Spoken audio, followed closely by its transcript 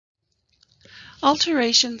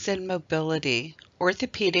Alterations in mobility,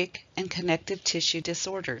 orthopedic and connective tissue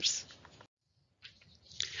disorders.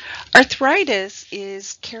 Arthritis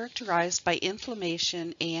is characterized by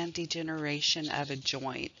inflammation and degeneration of a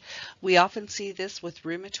joint. We often see this with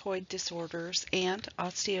rheumatoid disorders and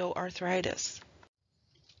osteoarthritis.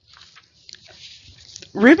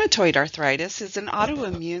 Rheumatoid arthritis is an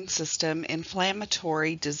autoimmune system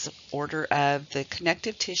inflammatory disorder of the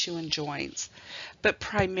connective tissue and joints, but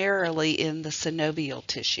primarily in the synovial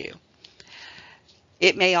tissue.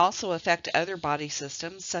 It may also affect other body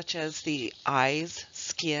systems such as the eyes,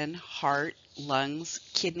 skin, heart, lungs,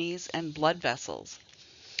 kidneys, and blood vessels.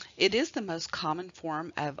 It is the most common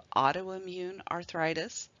form of autoimmune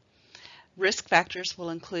arthritis. Risk factors will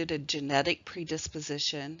include a genetic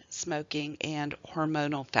predisposition, smoking, and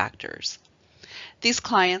hormonal factors. These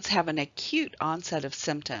clients have an acute onset of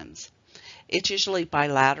symptoms. It's usually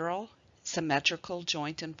bilateral, symmetrical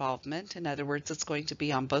joint involvement. In other words, it's going to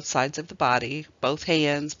be on both sides of the body, both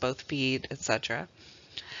hands, both feet, etc.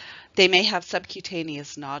 They may have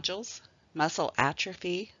subcutaneous nodules, muscle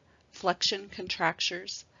atrophy, flexion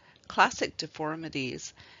contractures, classic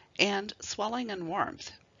deformities, and swelling and warmth.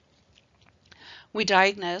 We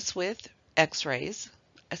diagnose with x-rays,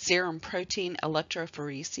 a serum protein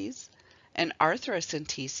electrophoresis, an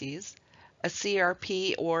arthrocentesis, a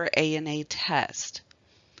CRP or ANA test.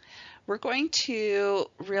 We're going to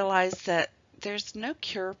realize that there's no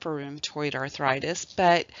cure for rheumatoid arthritis,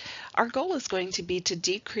 but our goal is going to be to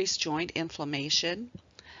decrease joint inflammation,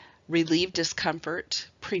 relieve discomfort,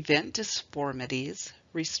 prevent disformities,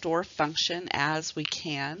 restore function as we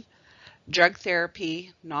can. Drug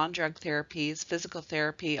therapy, non-drug therapies, physical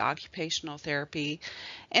therapy, occupational therapy,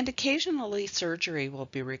 and occasionally surgery will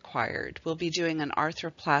be required. We'll be doing an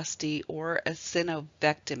arthroplasty or a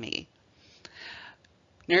synovectomy.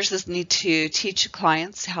 Nurses need to teach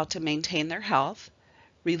clients how to maintain their health,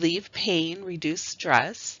 relieve pain, reduce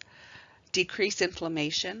stress, decrease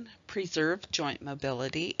inflammation, preserve joint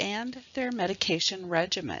mobility, and their medication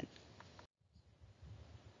regimen.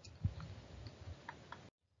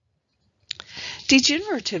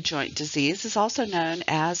 Degenerative joint disease is also known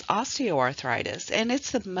as osteoarthritis, and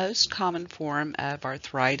it's the most common form of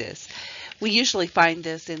arthritis. We usually find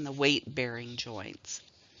this in the weight-bearing joints.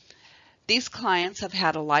 These clients have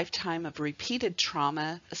had a lifetime of repeated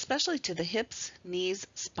trauma, especially to the hips, knees,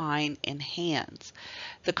 spine, and hands.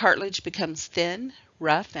 The cartilage becomes thin,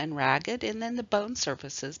 rough, and ragged, and then the bone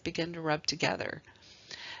surfaces begin to rub together.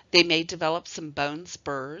 They may develop some bone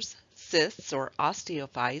spurs, cysts, or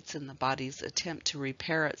osteophytes in the body's attempt to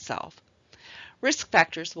repair itself. Risk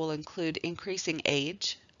factors will include increasing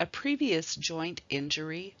age, a previous joint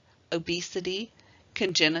injury, obesity,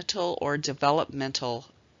 congenital or developmental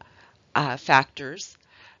factors,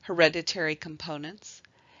 hereditary components,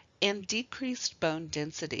 and decreased bone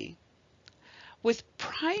density. With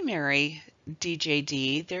primary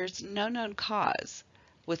DJD, there's no known cause.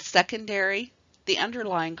 With secondary, the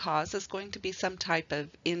underlying cause is going to be some type of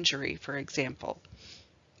injury, for example.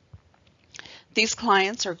 These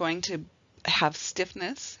clients are going to have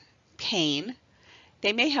stiffness, pain.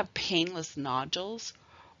 They may have painless nodules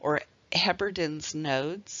or Heberden's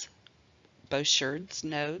nodes, Bouchard's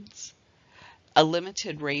nodes, a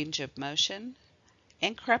limited range of motion,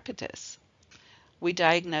 and crepitus. We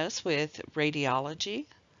diagnose with radiology,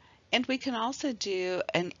 and we can also do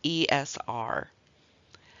an ESR.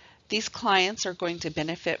 These clients are going to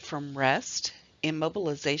benefit from rest,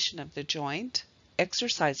 immobilization of the joint,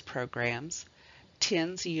 exercise programs,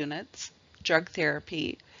 TENS units, drug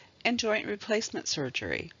therapy, and joint replacement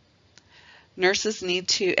surgery. Nurses need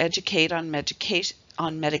to educate on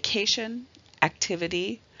medication,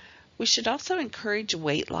 activity. We should also encourage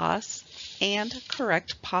weight loss and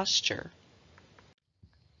correct posture.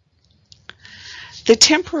 The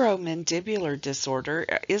temporomandibular disorder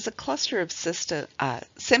is a cluster of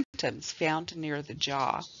symptoms found near the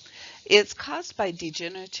jaw. It's caused by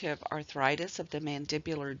degenerative arthritis of the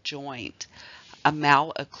mandibular joint, a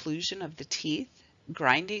malocclusion of the teeth,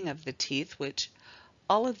 grinding of the teeth, which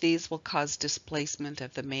all of these will cause displacement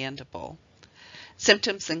of the mandible.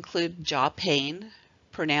 Symptoms include jaw pain,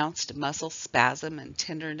 pronounced muscle spasm and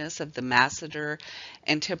tenderness of the masseter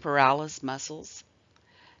and temporalis muscles.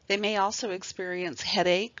 They may also experience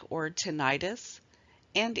headache or tinnitus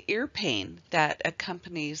and ear pain that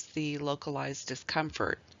accompanies the localized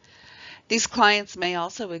discomfort. These clients may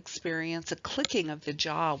also experience a clicking of the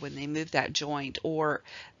jaw when they move that joint, or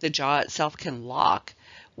the jaw itself can lock,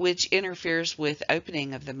 which interferes with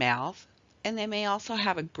opening of the mouth, and they may also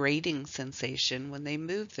have a grating sensation when they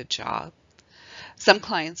move the jaw. Some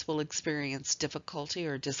clients will experience difficulty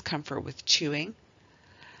or discomfort with chewing.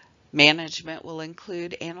 Management will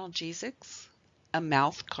include analgesics, a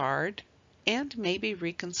mouth guard, and maybe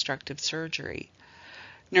reconstructive surgery.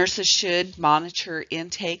 Nurses should monitor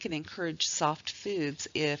intake and encourage soft foods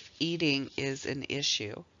if eating is an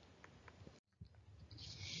issue.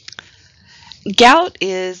 Gout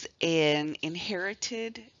is an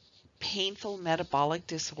inherited painful metabolic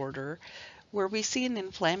disorder where we see an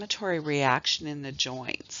inflammatory reaction in the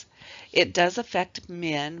joints. It does affect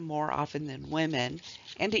men more often than women,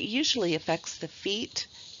 and it usually affects the feet,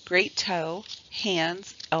 great toe,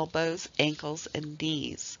 hands, elbows, ankles, and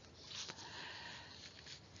knees.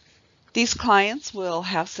 These clients will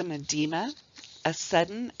have some edema, a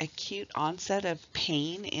sudden acute onset of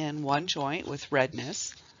pain in one joint with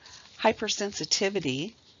redness,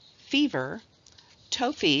 hypersensitivity, fever,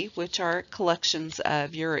 tophi, which are collections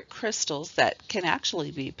of uric crystals that can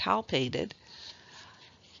actually be palpated,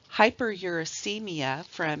 hyperuricemia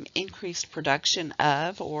from increased production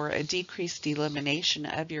of or a decreased elimination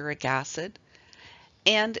of uric acid,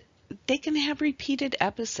 and they can have repeated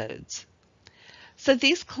episodes. So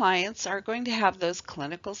these clients are going to have those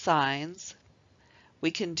clinical signs.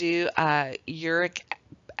 We can do a uric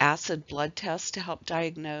acid blood test to help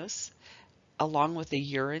diagnose, along with a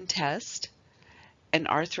urine test, an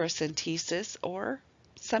arthrocentesis, or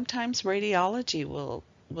sometimes radiology will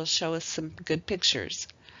show us some good pictures.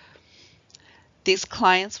 These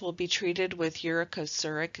clients will be treated with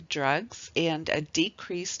uricosuric drugs and a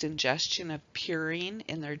decreased ingestion of purine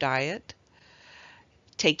in their diet.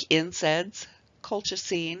 Take NSAIDs,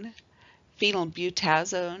 colchicine,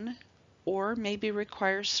 phenylbutazone, or maybe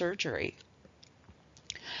require surgery.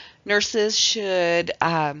 Nurses should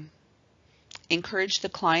encourage the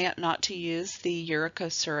client not to use the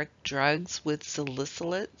uricosuric drugs with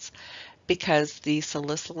salicylates because the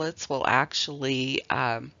salicylates will actually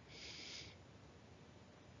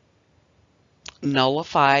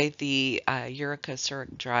nullify the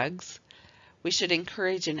uricosuric drugs. We should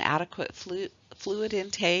encourage an adequate fluid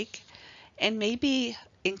intake and maybe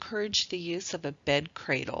encourage the use of a bed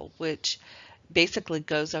cradle, which basically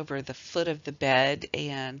goes over the foot of the bed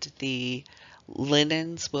and the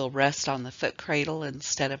linens will rest on the foot cradle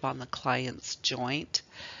instead of on the client's joint,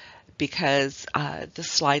 because the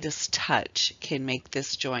slightest touch can make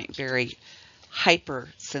this joint very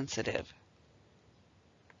hypersensitive.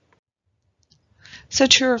 So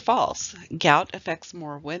true or false? Gout affects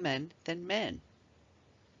more women than men.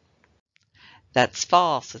 That's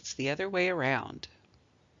false. It's the other way around.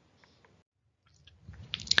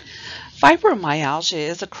 Fibromyalgia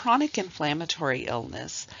is a chronic inflammatory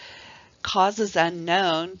illness. Causes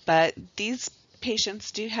unknown, but these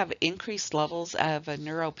patients do have increased levels of a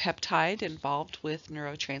neuropeptide involved with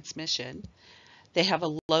neurotransmission. They have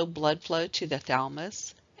a low blood flow to the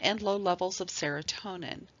thalamus and low levels of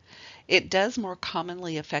serotonin. It does more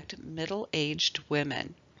commonly affect middle-aged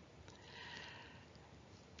women.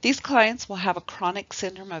 These clients will have a chronic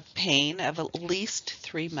syndrome of pain of at least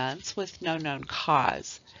 3 months with no known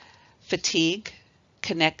cause. Fatigue,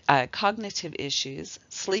 cognitive issues,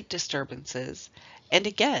 sleep disturbances, and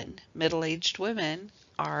again, middle-aged women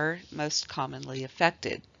are most commonly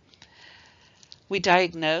affected. We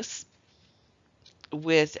diagnose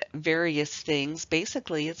with various things.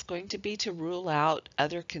 Basically, it's going to be to rule out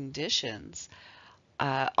other conditions.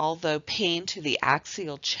 Although pain to the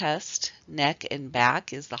axial chest, neck, and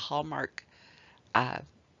back is the hallmark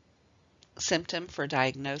symptom for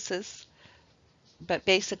diagnosis, but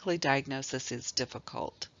basically diagnosis is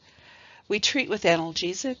difficult. We treat with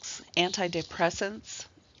analgesics, antidepressants,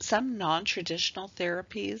 some non-traditional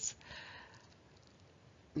therapies.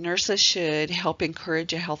 Nurses should help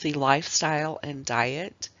encourage a healthy lifestyle and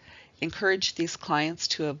diet, encourage these clients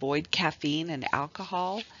to avoid caffeine and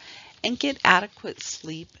alcohol, and get adequate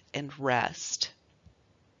sleep and rest.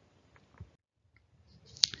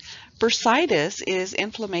 Bursitis is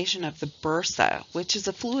inflammation of the bursa, which is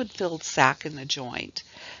a fluid-filled sac in the joint.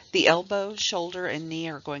 The elbow, shoulder, and knee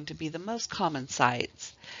are going to be the most common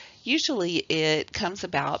sites. Usually it comes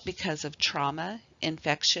about because of trauma,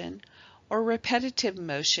 infection, or repetitive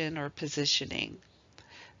motion or positioning.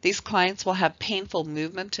 These clients will have painful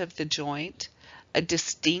movement of the joint, a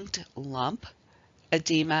distinct lump,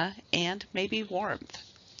 edema, and maybe warmth.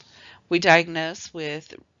 We diagnose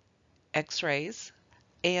with x-rays,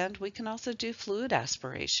 and we can also do fluid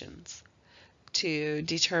aspirations to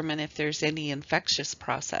determine if there's any infectious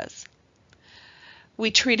process.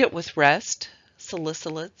 We treat it with rest,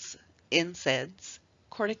 salicylates, NSAIDs,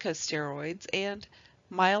 corticosteroids, and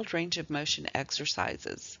mild range of motion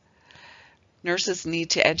exercises. Nurses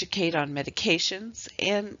need to educate on medications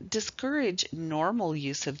and discourage normal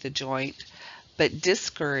use of the joint, but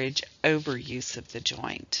discourage overuse of the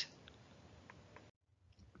joint.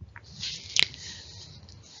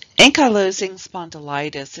 Ankylosing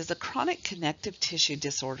spondylitis is a chronic connective tissue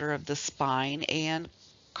disorder of the spine and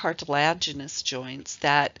cartilaginous joints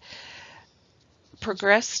that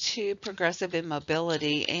progress to progressive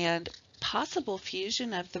immobility and possible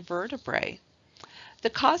fusion of the vertebrae.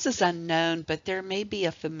 The cause is unknown, but there may be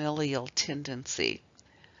a familial tendency.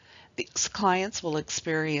 These clients will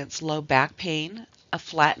experience low back pain, a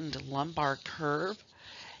flattened lumbar curve,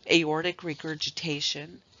 aortic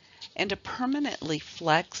regurgitation, and a permanently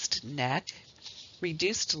flexed neck,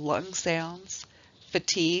 reduced lung sounds,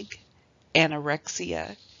 fatigue,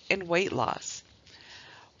 anorexia, and weight loss.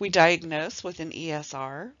 We diagnose with an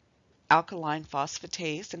ESR, alkaline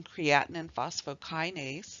phosphatase and creatinine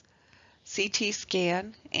phosphokinase, CT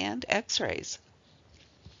scan, and x-rays.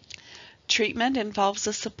 Treatment involves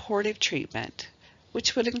a supportive treatment,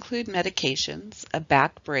 which would include medications, a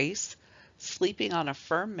back brace, sleeping on a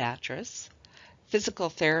firm mattress, physical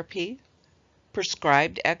therapy,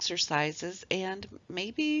 prescribed exercises, and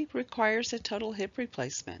maybe requires a total hip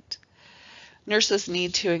replacement. Nurses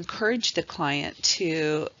need to encourage the client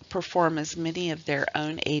to perform as many of their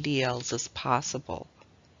own ADLs as possible.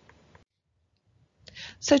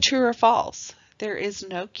 So true or false? There is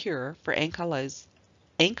no cure for ankylosing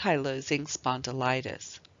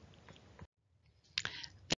spondylitis.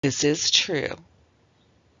 This is true.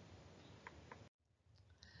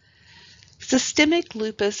 Systemic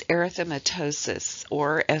lupus erythematosus,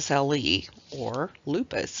 or SLE, or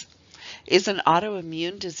lupus, is an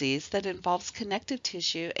autoimmune disease that involves connective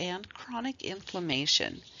tissue and chronic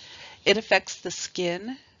inflammation. It affects the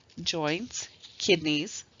skin, joints,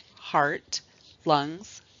 kidneys, heart,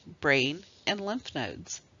 lungs, brain, and lymph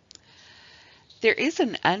nodes. There is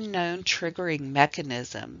an unknown triggering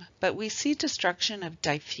mechanism, but we see destruction of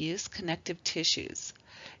diffuse connective tissues.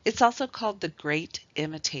 It's also called the great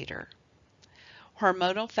imitator.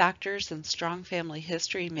 Hormonal factors and strong family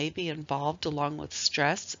history may be involved, along with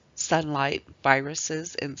stress, sunlight,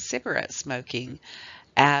 viruses, and cigarette smoking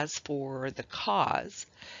as for the cause,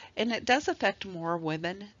 and it does affect more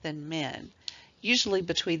women than men, usually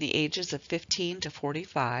between the ages of 15 to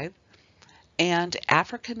 45, and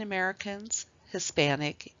African Americans,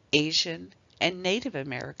 Hispanic, Asian, and Native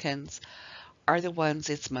Americans are the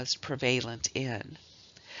ones it's most prevalent in.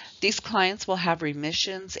 These clients will have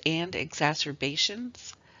remissions and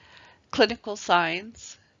exacerbations, clinical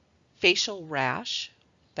signs, facial rash,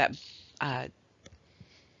 that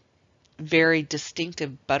very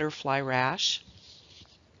distinctive butterfly rash,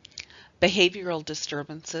 behavioral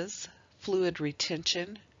disturbances, fluid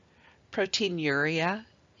retention, proteinuria,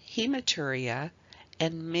 hematuria,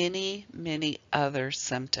 and many, many other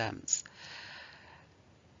symptoms.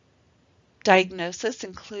 Diagnosis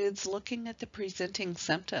includes looking at the presenting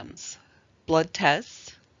symptoms, blood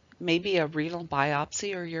tests, maybe a renal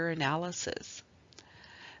biopsy or urinalysis.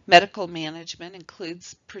 Medical management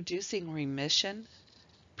includes producing remission,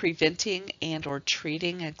 preventing and or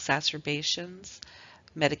treating exacerbations,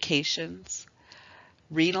 medications,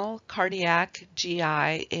 renal, cardiac,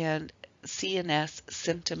 GI, and CNS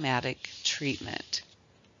symptomatic treatment.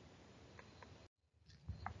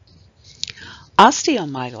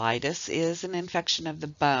 Osteomyelitis is an infection of the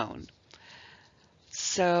bone.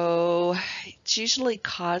 So it's usually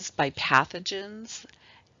caused by pathogens,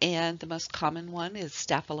 and the most common one is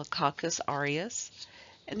Staphylococcus aureus,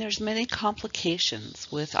 and there's many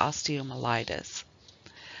complications with osteomyelitis.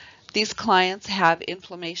 These clients have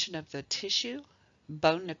inflammation of the tissue,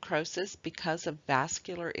 bone necrosis because of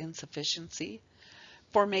vascular insufficiency,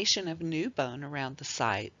 formation of new bone around the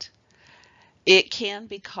site. It can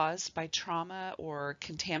be caused by trauma or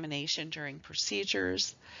contamination during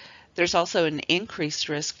procedures. There's also an increased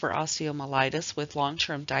risk for osteomyelitis with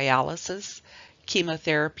long-term dialysis,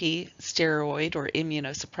 chemotherapy, steroid or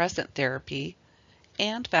immunosuppressant therapy,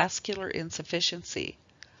 and vascular insufficiency.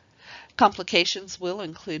 Complications will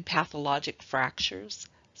include pathologic fractures,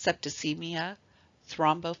 septicemia,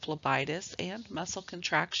 thrombophlebitis, and muscle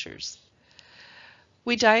contractures.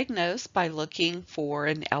 We diagnose by looking for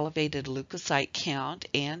an elevated leukocyte count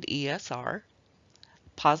and ESR,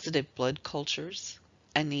 positive blood cultures,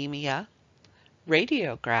 anemia,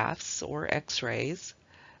 radiographs or x-rays,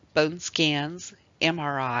 bone scans,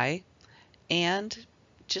 MRI, and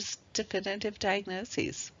just definitive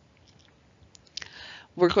diagnoses.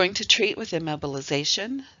 We're going to treat with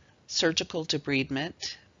immobilization, surgical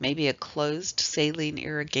debridement, maybe a closed saline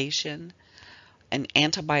irrigation, an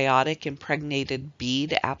antibiotic impregnated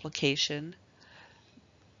bead application.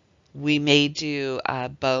 We may do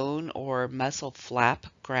bone or muscle flap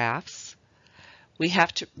grafts. We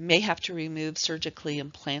may have to remove surgically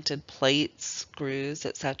implanted plates, screws,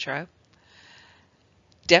 etc.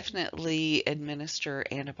 Definitely administer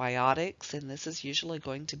antibiotics, and this is usually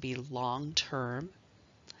going to be long term.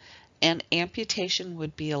 And amputation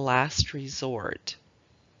would be a last resort.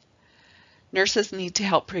 Nurses need to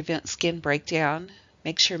help prevent skin breakdown,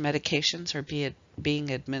 make sure medications are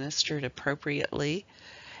being administered appropriately,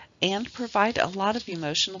 and provide a lot of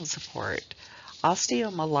emotional support.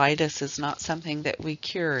 Osteomyelitis is not something that we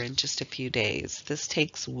cure in just a few days. This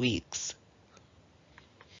takes weeks.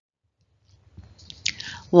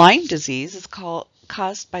 Lyme disease is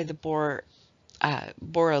caused by the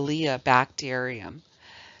Borrelia bacterium.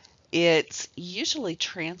 It's usually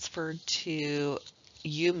transferred to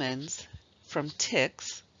humans from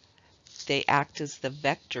ticks. They act as the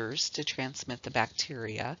vectors to transmit the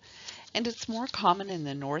bacteria, and it's more common in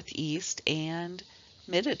the Northeast and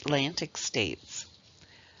Mid-Atlantic states.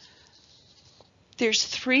 There's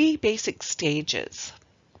 3 basic stages.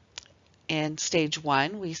 In stage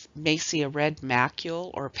 1, we may see a red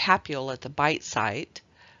macule or papule at the bite site,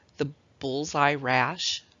 the bullseye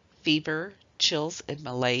rash, fever, chills and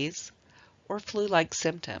malaise, or flu-like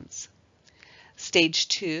symptoms. Stage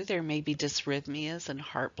 2, there may be dysrhythmias and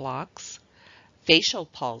heart blocks, facial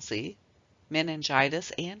palsy,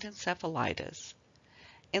 meningitis, and encephalitis.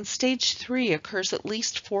 And stage 3 occurs at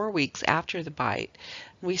least 4 weeks after the bite.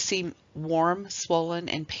 We see warm, swollen,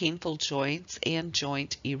 and painful joints and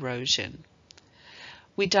joint erosion.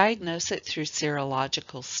 We diagnose it through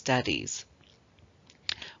serological studies.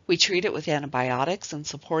 We treat it with antibiotics and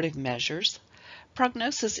supportive measures.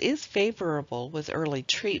 Prognosis is favorable with early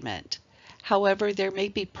treatment. However, there may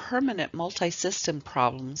be permanent multi-system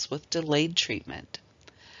problems with delayed treatment.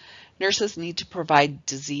 Nurses need to provide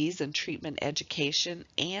disease and treatment education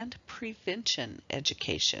and prevention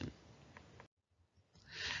education.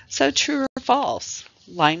 So true or false?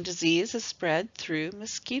 Lyme disease is spread through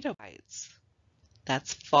mosquito bites.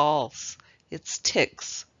 That's false. It's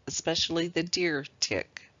ticks, especially the deer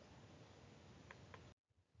tick.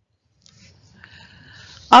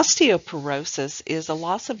 Osteoporosis is a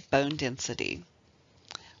loss of bone density.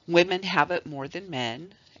 Women have it more than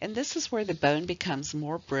men, and this is where the bone becomes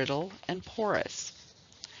more brittle and porous.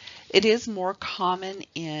 It is more common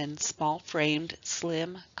in small-framed,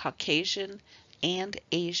 slim, Caucasian, and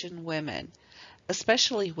Asian women,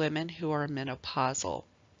 especially women who are menopausal.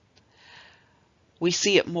 We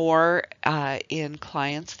see it more in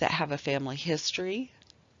clients that have a family history,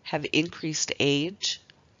 have increased age,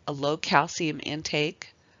 a low calcium intake,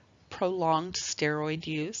 prolonged steroid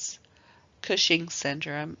use, Cushing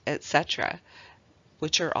syndrome, etc.,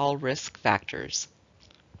 which are all risk factors.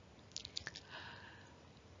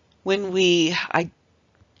 When we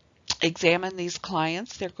examine these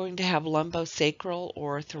clients, they're going to have lumbosacral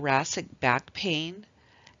or thoracic back pain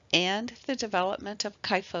and the development of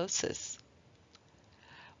kyphosis.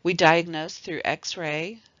 We diagnose through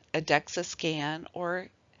X-ray, a DEXA scan, or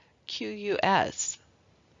QUS.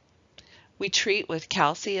 We treat with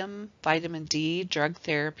calcium, vitamin D, drug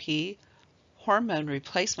therapy, hormone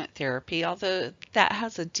replacement therapy, although that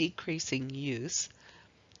has a decreasing use,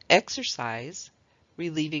 exercise,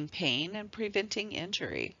 relieving pain, and preventing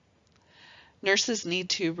injury. Nurses need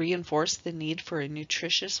to reinforce the need for a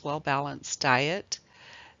nutritious, well-balanced diet,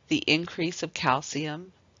 the increase of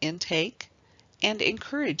calcium intake, and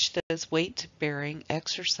encourage those weight-bearing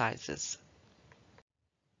exercises.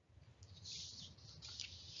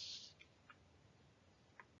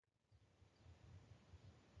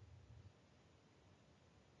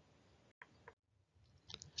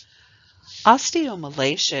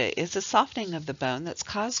 Osteomalacia is a softening of the bone that's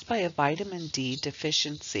caused by a vitamin D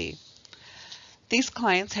deficiency. These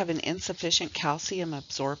clients have an insufficient calcium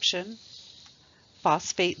absorption,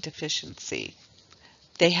 phosphate deficiency.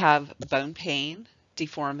 They have bone pain,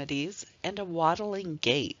 deformities, and a waddling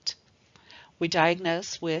gait. We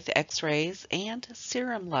diagnose with x-rays and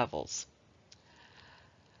serum levels.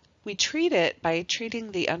 We treat it by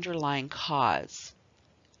treating the underlying cause,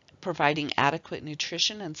 providing adequate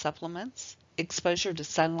nutrition and supplements, exposure to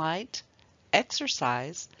sunlight,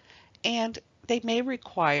 exercise, and they may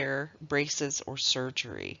require braces or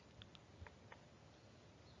surgery.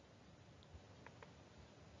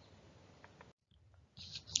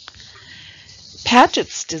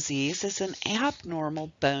 Paget's disease is an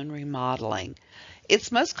abnormal bone remodeling.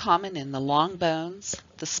 It's most common in the long bones,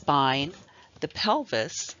 the spine, the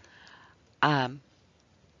pelvis, and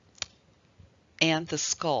the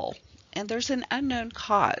skull. And there's an unknown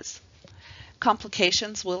cause.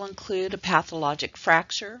 Complications will include a pathologic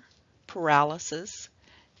fracture, paralysis,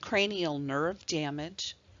 cranial nerve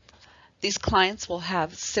damage. These clients will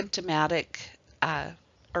have symptomatic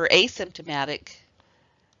or asymptomatic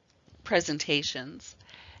presentations,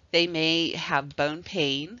 They may have bone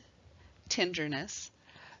pain, tenderness,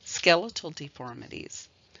 skeletal deformities.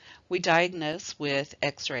 We diagnose with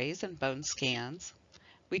x-rays and bone scans.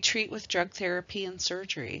 We treat with drug therapy and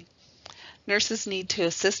surgery. Nurses need to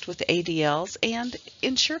assist with ADLs and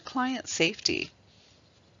ensure client safety.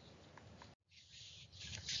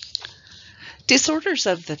 Disorders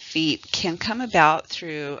of the feet can come about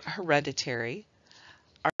through hereditary,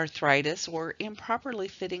 arthritis, or improperly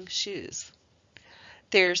fitting shoes.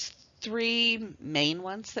 There's three main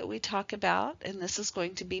ones that we talk about, and this is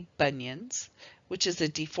going to be bunions, which is a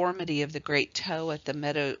deformity of the great toe at the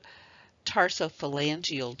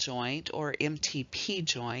metatarsophlangeal joint or MTP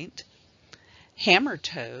joint. Hammer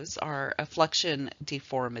toes are a flexion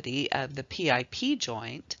deformity of the PIP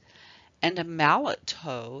joint, and a mallet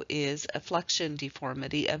toe is a flexion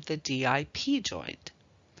deformity of the DIP joint.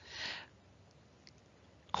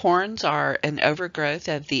 Corns are an overgrowth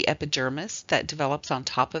of the epidermis that develops on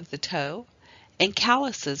top of the toe, and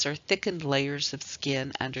calluses are thickened layers of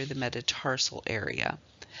skin under the metatarsal area.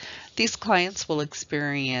 These clients will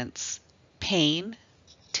experience pain,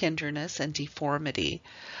 tenderness, and deformity.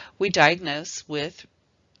 We diagnose with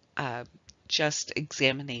just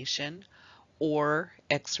examination or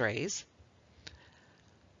x-rays.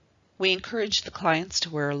 We encourage the clients to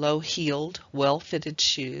wear low-heeled, well-fitted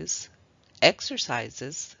shoes,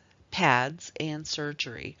 exercises, pads, and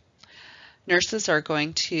surgery. Nurses are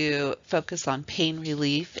going to focus on pain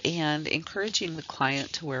relief and encouraging the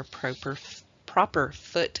client to wear proper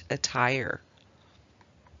foot attire.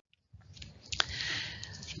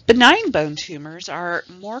 Benign bone tumors are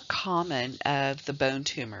more common of the bone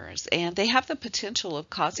tumors, and they have the potential of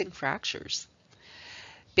causing fractures.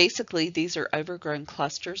 Basically, these are overgrown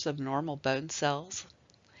clusters of normal bone cells.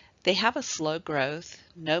 They have a slow growth,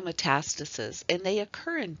 no metastasis, and they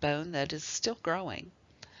occur in bone that is still growing.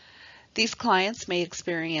 These clients may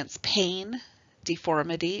experience pain,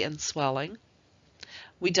 deformity, and swelling.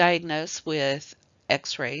 We diagnose with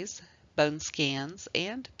x-rays, bone scans,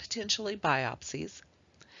 and potentially biopsies.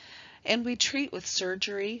 And we treat with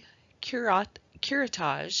surgery,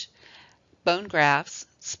 curettage, bone grafts,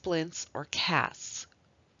 splints, or casts.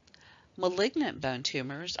 Malignant bone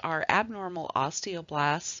tumors are abnormal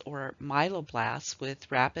osteoblasts or myeloblasts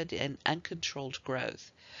with rapid and uncontrolled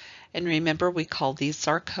growth. And remember, we call these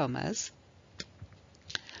sarcomas.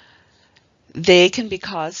 They can be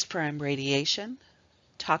caused from radiation,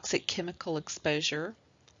 toxic chemical exposure,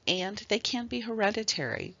 and they can be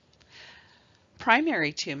hereditary.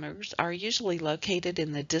 Primary tumors are usually located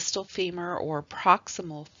in the distal femur or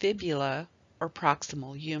proximal fibula or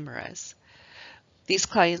proximal humerus. These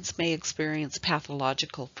clients may experience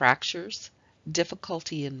pathological fractures,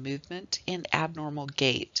 difficulty in movement, and abnormal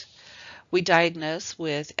gait. We diagnose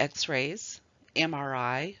with x-rays,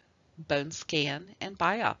 MRI, bone scan, and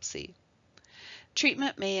biopsy.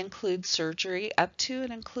 Treatment may include surgery up to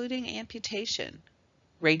and including amputation,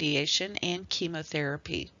 radiation, and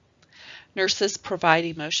chemotherapy. Nurses provide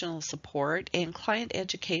emotional support and client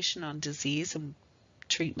education on disease and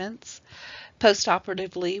treatments.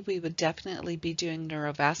 Postoperatively, we would definitely be doing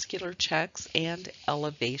neurovascular checks and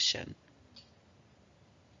elevation.